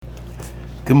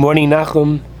Good morning,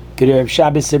 Nachum. Good Erev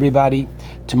Shabbos, everybody.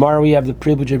 Tomorrow we have the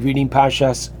privilege of reading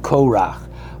Parshas Korach.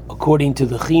 According to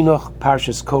the Chinuch,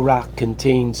 Parshas Korach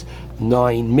contains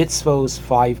 9 mitzvos,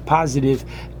 5 positive,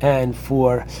 and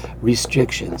 4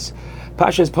 restrictions.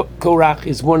 Parshas Korach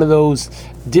is one of those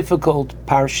difficult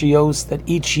parshios that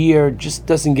each year just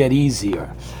doesn't get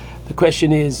easier. The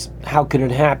question is, how could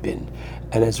it happen?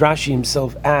 And as Rashi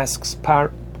himself asks,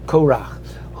 Korach,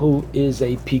 who is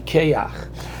a Pikeach,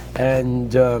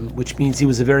 and which means he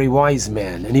was a very wise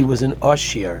man, and he was an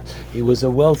Ashir, he was a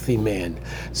wealthy man.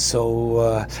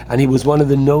 So, and he was one of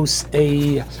the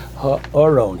Nosei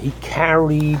HaAron. He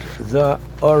carried the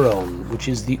Aron, which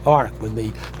is the ark, when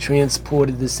they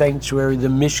transported the sanctuary, the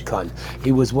Mishkan.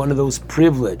 He was one of those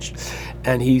privileged.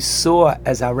 And he saw,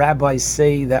 as our rabbis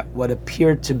say, that what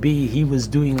appeared to be he was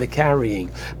doing the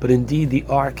carrying, but indeed the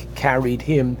ark carried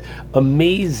him.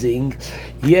 Amazing,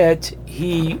 yet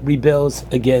he rebels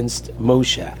against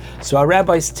Moshe. So our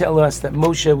rabbis tell us that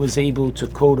Moshe was able to,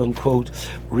 quote unquote,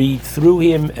 read through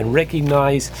him and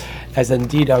recognize, as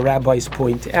indeed our rabbis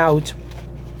point out,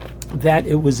 that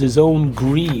it was his own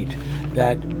greed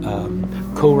that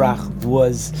Korach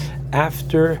was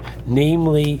after.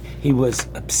 Namely, he was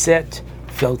upset,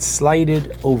 felt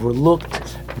slighted,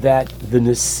 overlooked, that the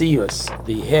Nesius,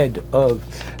 the head of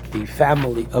the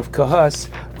family of Kahas,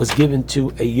 was given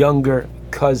to a younger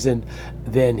cousin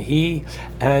than he,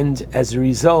 and as a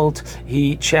result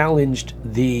he challenged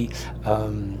the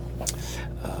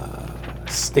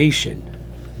station,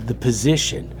 the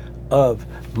position of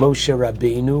Moshe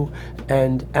Rabbeinu.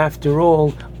 And after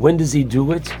all, when does he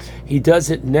do it? He does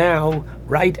it now,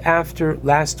 right after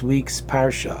last week's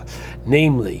parsha,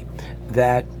 namely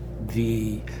that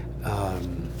the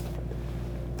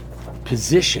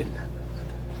position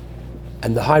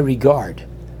and the high regard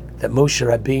that Moshe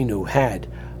Rabbeinu had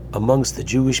amongst the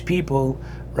Jewish people,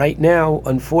 right now,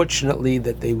 unfortunately,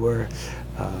 that they were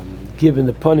given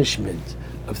the punishment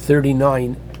of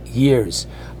 39 years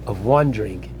of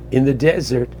wandering in the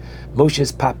desert,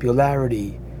 Moshe's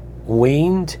popularity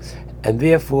waned, and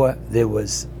therefore there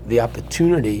was the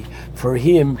opportunity for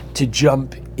him to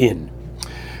jump in.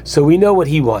 So we know what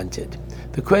he wanted.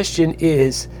 The question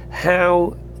is,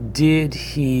 how did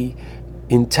he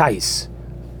entice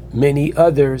many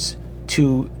others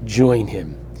to join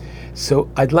him? So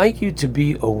I'd like you to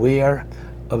be aware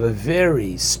of a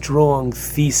very strong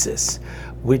thesis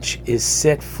which is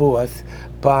set forth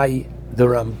by the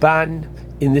Ramban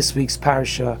in this week's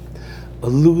parsha,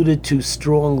 alluded to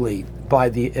strongly by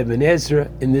the Ibn Ezra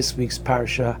in this week's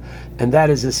parsha, and that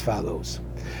is as follows.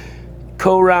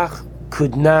 Korach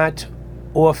could not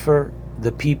offer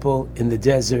the people in the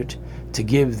desert to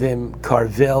give them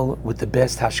karvel with the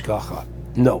best hashgacha.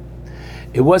 No,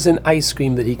 it wasn't ice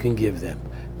cream that he can give them.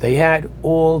 They had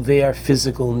all their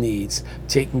physical needs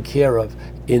taken care of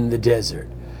in the desert.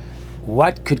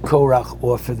 What could Korach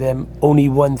offer them? Only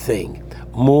one thing: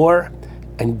 more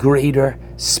and greater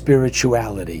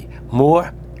spirituality,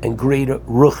 more and greater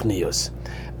ruchnius.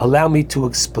 Allow me to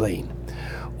explain.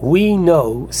 We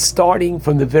know, starting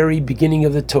from the very beginning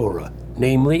of the Torah,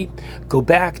 namely, go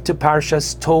back to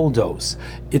Parshas Toldos.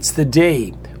 It's the day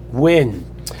when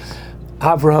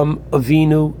Avraham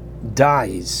Avinu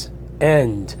dies,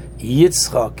 and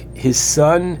Yitzchak, his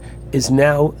son, is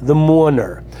now the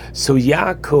mourner. So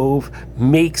Yaakov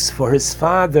makes for his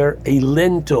father a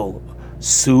lentil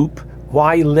soup.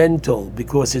 Why lentil?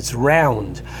 Because it's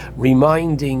round,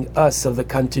 reminding us of the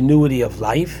continuity of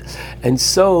life. And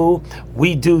so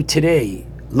we do today.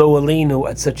 Lo Aleinu,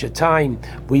 at such a time,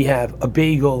 we have a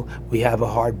bagel, we have a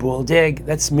hard-boiled egg.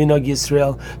 That's Minhag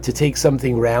Yisrael, to take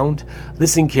something round.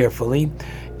 Listen carefully.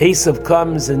 Esav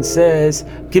comes and says,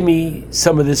 give me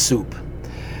some of this soup.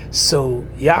 So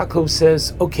Yaakov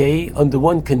says, okay, under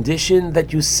one condition,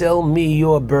 that you sell me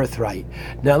your birthright.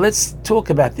 Now let's talk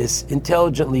about this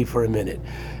intelligently for a minute.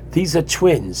 These are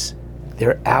twins.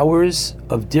 There are hours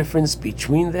of difference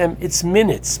between them. It's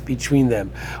minutes between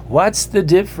them. What's the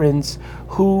difference?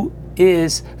 Who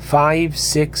is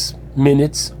 5-6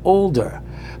 minutes older?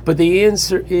 But the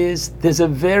answer is, there's a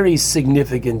very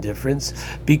significant difference,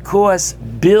 because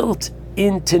built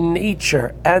into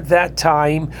nature at that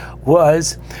time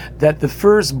was that the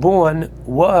firstborn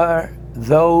were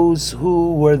those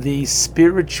who were the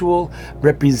spiritual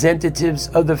representatives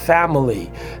of the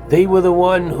family. They were the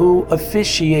one who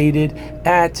officiated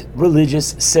at religious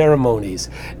ceremonies.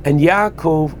 And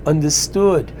Yaakov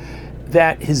understood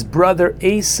that his brother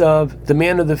Esav, the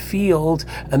man of the field,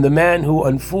 and the man who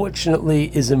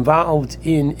unfortunately is involved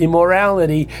in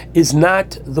immorality, is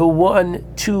not the one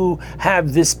to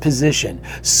have this position.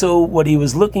 So what he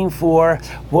was looking for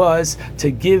was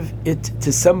to give it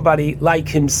to somebody like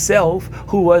himself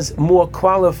who was more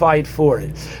qualified for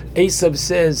it. Esav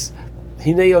says,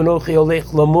 Hinei anochi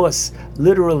olech lamus,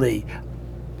 literally,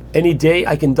 any day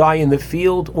I can die in the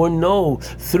field, or no,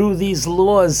 through these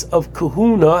laws of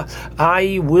kahuna,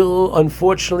 I will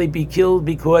unfortunately be killed,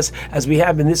 because as we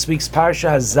have in this week's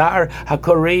Parsha, Zar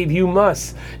HaKorev, you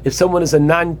must. If someone is a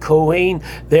non-Kohen,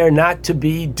 they're not to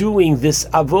be doing this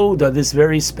avoda, this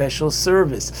very special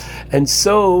service. And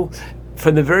so,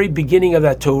 from the very beginning of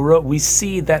that Torah, we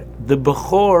see that the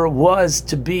Bechor was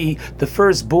to be, the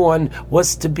firstborn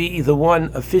was to be the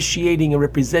one officiating and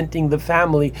representing the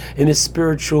family in a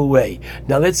spiritual way.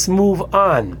 Now let's move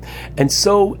on. And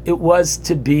so it was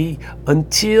to be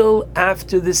until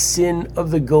after the sin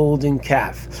of the golden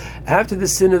calf. After the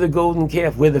sin of the golden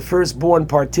calf, where the firstborn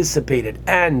participated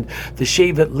and the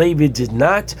Shevet Levi did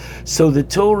not, so the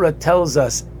Torah tells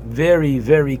us very,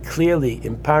 very clearly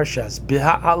in Parshas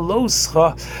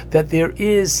B'ha'aloscha that there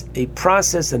is a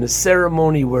process and a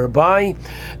ceremony whereby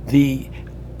the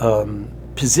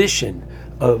position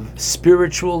of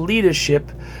spiritual leadership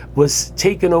was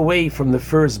taken away from the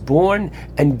firstborn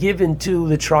and given to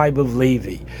the tribe of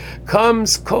Levi.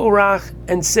 Comes Korach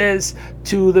and says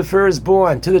to the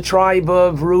firstborn, to the tribe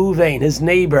of Reuven, his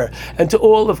neighbor, and to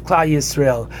all of Klal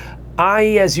Yisrael,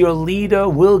 I, as your leader,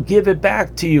 will give it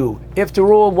back to you.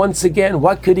 After all, once again,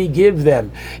 what could he give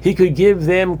them? He could give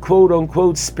them,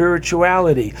 quote-unquote,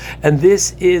 spirituality. And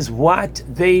this is what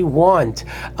they want.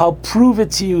 I'll prove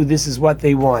it to you, this is what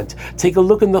they want. Take a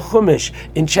look in the Chumash,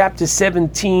 in chapter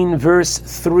 17, verse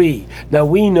 3. Now,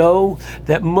 we know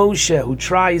that Moshe, who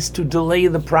tries to delay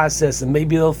the process, and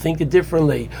maybe they'll think it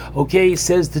differently, okay,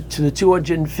 says to the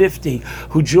 250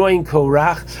 who join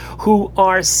Korach, who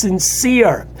are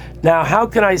sincere. Now, how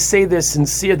can I say they're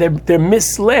sincere? They're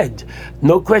misled,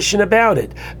 no question about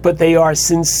it. But they are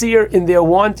sincere in their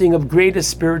wanting of greater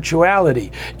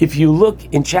spirituality. If you look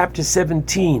in chapter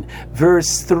 17,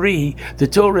 verse 3, the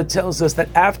Torah tells us that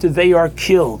after they are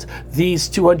killed, these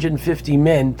 250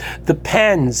 men, the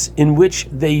pans in which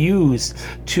they use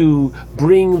to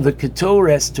bring the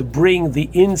ketores, to bring the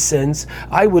incense,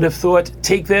 I would have thought,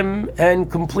 take them and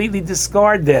completely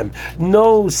discard them.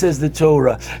 No, says the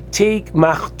Torah, take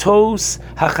machtos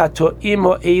hachatoim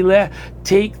ha'eleh,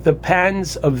 take the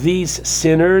pans of these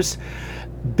sinners,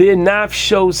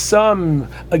 binafsho, some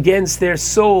against their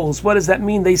souls. What does that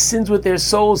mean? They sinned with their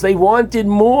souls. They wanted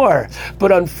more.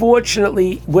 But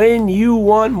unfortunately, when you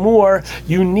want more,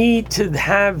 you need to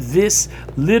have this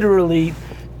literally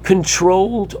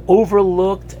controlled,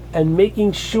 overlooked, and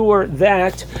making sure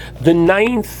that the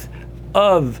 9th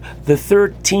of the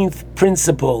 13th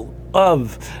principle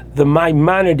of the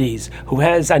Maimonides, who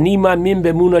has Ani Ma'amin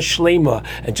B'Emunah Shlema,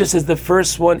 and just as the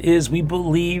first one is, we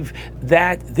believe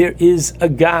that there is a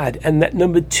God, and that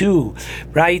number 2,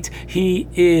 right, he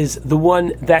is the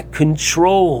one that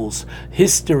controls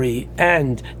history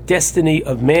and destiny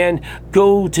of man.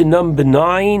 Go to number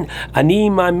 9, Ani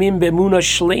Ma'amin B'Emunah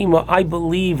Shlema, I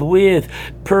believe with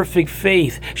perfect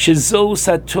faith, Shezo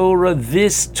Satorah,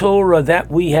 this Torah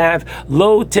that we have,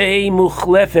 Lo Te'e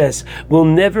Muchlefes, will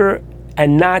never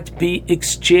and not be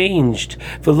exchanged.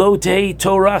 V'lo te'e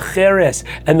Torah cheres,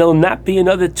 and there'll not be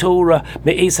another Torah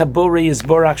me'es haborei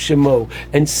yisborach shemo.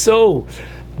 And so,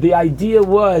 the idea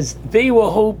was, they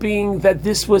were hoping that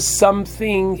this was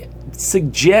something,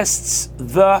 suggests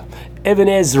the Even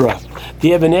Ezra.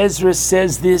 The Even Ezra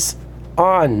says this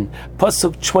on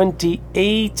Pasuk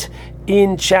 28,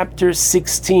 in chapter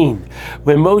 16,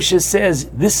 where Moshe says,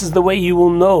 this is the way you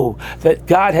will know that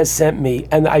God has sent me,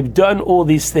 and I've done all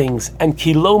these things, and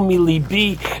kilo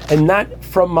milibi, and not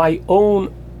from my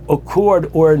own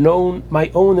accord or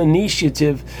my own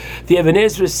initiative. The Even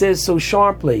Ezra says so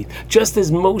sharply, just as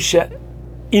Moshe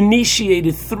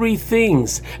initiated 3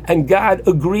 things, and God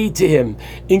agreed to him,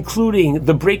 including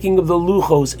the breaking of the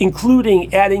luchos,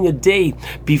 including adding a day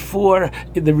before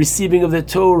the receiving of the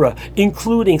Torah,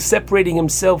 including separating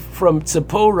himself from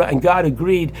Tzipporah, and God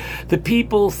agreed. The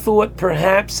people thought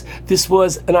perhaps this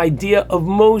was an idea of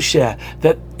Moshe,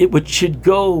 that it should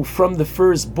go from the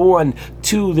firstborn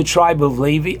to the tribe of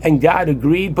Levi, and God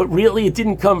agreed, but really it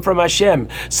didn't come from Hashem.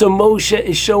 So Moshe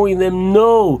is showing them,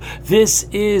 no, this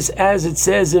is, as it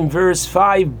says in verse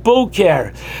 5,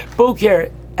 Boker,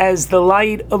 as the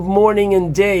light of morning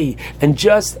and day. And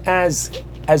just as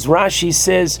Rashi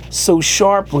says so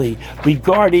sharply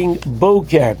regarding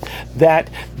Boker,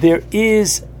 that there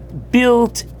is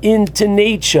built into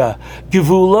nature.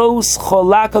 Givulos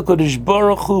cholaka kodesh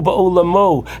baruch hu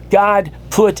ba'olamo. God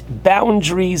put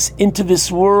boundaries into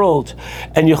this world.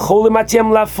 And yecholim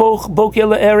atem lafoch boker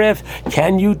le'erev.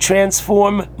 Can you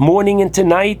transform morning into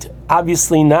night?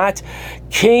 Obviously not.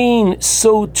 Cain,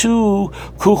 so too,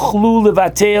 kuchlu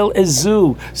levatel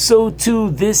ezu. So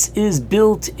too, this is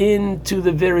built into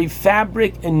the very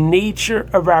fabric and nature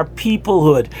of our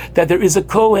peoplehood, that there is a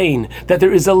Kohen, that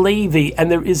there is a Levi,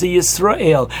 and there is a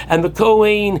Yisrael. And the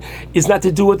Kohen is not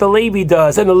to do what the Levi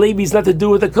does, and the Levi is not to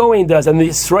do what the Kohen does, and the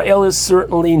Yisrael is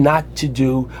certainly not to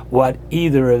do what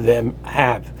either of them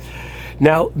have.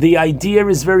 Now, the idea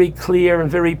is very clear and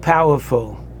very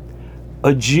powerful.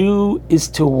 A Jew is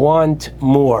to want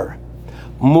more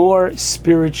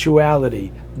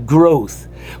spirituality, growth.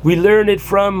 We learn it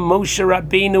from Moshe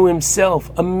Rabbeinu himself.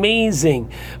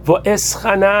 Amazing.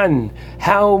 Va'eschanan.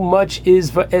 How much is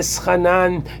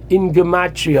Va'eschanan in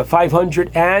Gematria?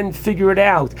 500, and figure it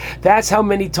out. That's how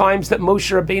many times that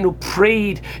Moshe Rabbeinu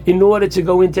prayed in order to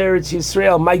go into Eretz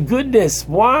Yisrael. My goodness,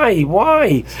 why?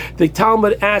 Why? The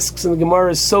Talmud asks in the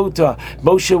Gemara Sota,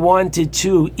 Moshe wanted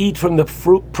to eat from the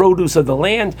produce of the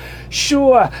land?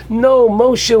 Sure. No,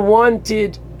 Moshe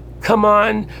wanted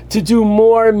to do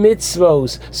more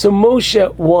mitzvos. So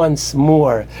Moshe wants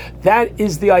more. That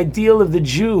is the ideal of the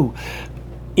Jew.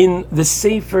 In the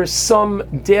Sefer Som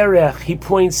Derech, he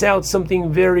points out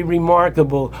something very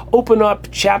remarkable. Open up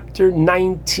chapter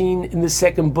 19 in the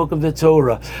second book of the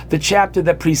Torah, the chapter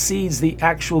that precedes the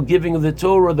actual giving of the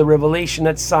Torah, the revelation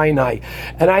at Sinai.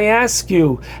 And I ask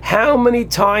you, how many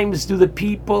times do the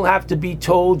people have to be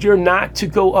told you're not to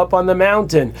go up on the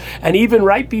mountain? And even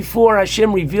right before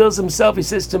Hashem reveals himself, he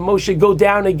says to Moshe, go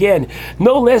down again.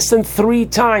 No less than 3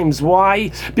 times.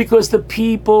 Why? Because the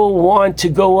people want to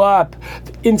go up.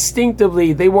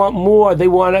 Instinctively, they want more. They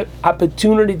want an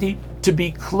opportunity to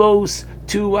be close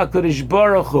to HaKadosh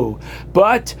Baruch Hu.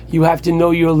 But you have to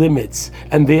know your limits.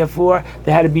 And therefore,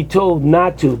 they had to be told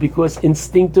not to, because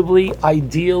instinctively,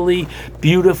 ideally,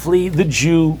 beautifully, the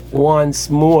Jew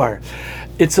wants more.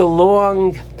 It's a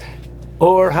long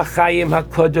Or HaChaim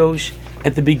HaKadosh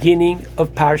at the beginning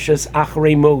of Parshas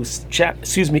Acharei Mos,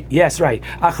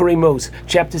 Acharei Mos,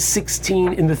 chapter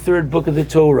 16 in the 3rd book of the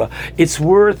Torah. It's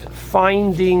worth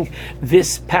finding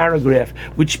this paragraph,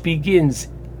 which begins,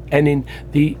 and in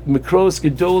the Mikros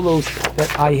Gedolos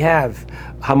that I have,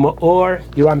 Hamaor,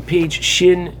 you're on page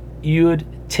Shin Yud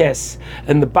Tes,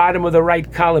 and the bottom of the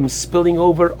right column spilling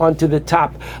over onto the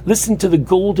top. Listen to the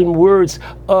golden words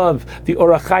of the Or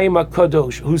HaChaim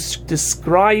HaKadosh, who's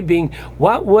describing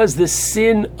what was the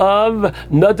sin of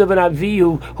Nadav and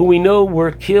Avihu, who we know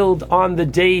were killed on the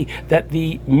day that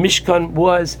the Mishkan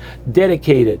was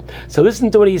dedicated. So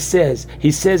listen to what he says.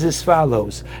 He says as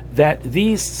follows, that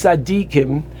these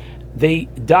tzaddikim, they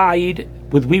died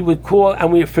what we would call, and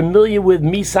we are familiar with,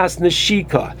 Misas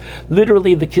Neshika,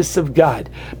 literally the kiss of God.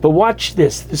 But watch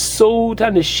this. The Sod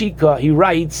HaNeshika, he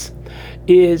writes,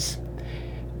 is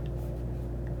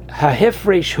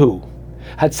HaHefresh Hu,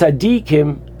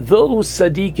 HaTzadikim, those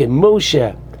Tzadikim,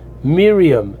 Moshe,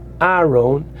 Miriam,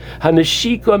 Aaron,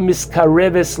 HaNeshika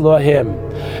Miskareves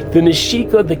Lohem. The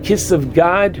Neshika, the kiss of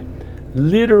God,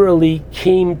 literally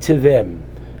came to them.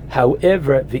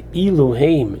 However, the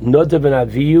Elohim, Nadav and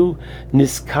Avihu,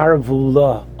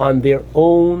 Niskarvula, on their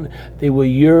own, they were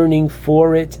yearning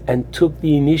for it and took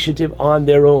the initiative on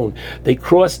their own. They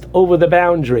crossed over the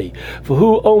boundary. For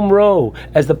who Omro,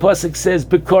 as the Pasuk says,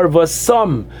 Bekar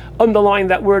Vasam, underline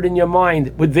that word in your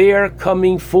mind, with their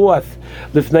coming forth,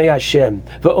 Lifnei Hashem.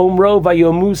 V'Omro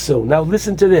Vayomuso. Now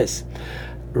listen to this.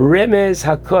 Remez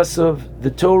HaKosov,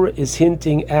 the Torah is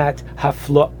hinting at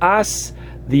Hafloas,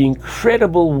 the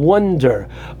incredible wonder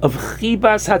of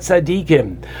Chibas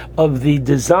HaTzadikim, of the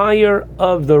desire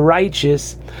of the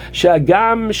righteous,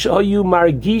 Shagam Shayu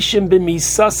Margishim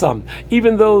B'misasam,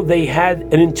 even though they had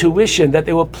an intuition that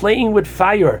they were playing with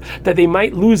fire, that they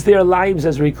might lose their lives,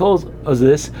 as recalls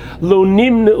this, Lo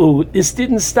Nimnu, this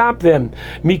didn't stop them,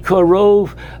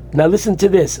 Mikorov. Now listen to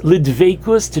this,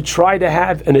 Lidvekus, to try to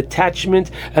have an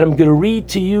attachment, and I'm going to read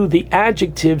to you the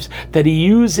adjectives that he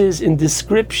uses in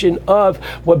description of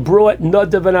what brought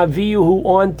Nadav and Avihu, who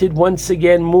wanted once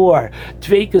again more.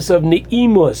 Dvekus of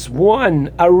Neimus,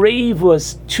 1,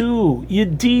 Arevus, 2,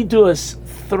 Yedidus,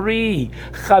 3,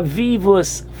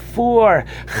 Chavivus, 4,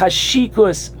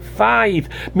 Chashikus, 5,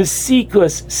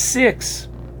 Mesikus, 6.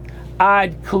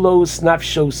 Ad klos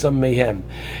nafshosam mehem.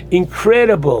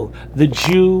 Incredible. The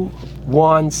Jew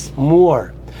wants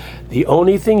more. The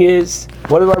only thing is,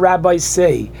 what do our rabbis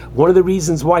say? One of the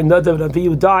reasons why Nadav and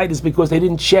Avihu died is because they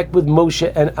didn't check with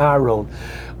Moshe and Aaron.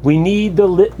 We need the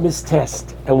litmus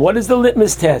test. And what is the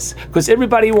litmus test? Because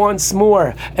everybody wants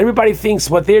more. Everybody thinks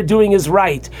what they're doing is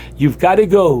right. You've got to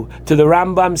go to the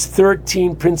Rambam's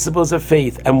 13 principles of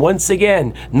faith. And once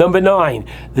again, number 9,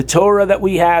 the Torah that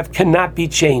we have cannot be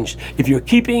changed. If you're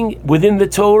keeping within the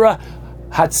Torah,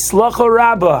 Hatzlacha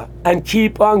Rabbah, and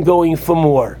keep on going for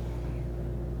more.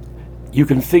 You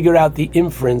can figure out the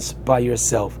inference by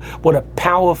yourself. What a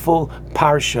powerful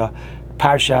Parshas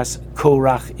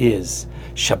Korach is.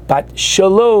 Shabbat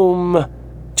Shalom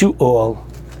to all.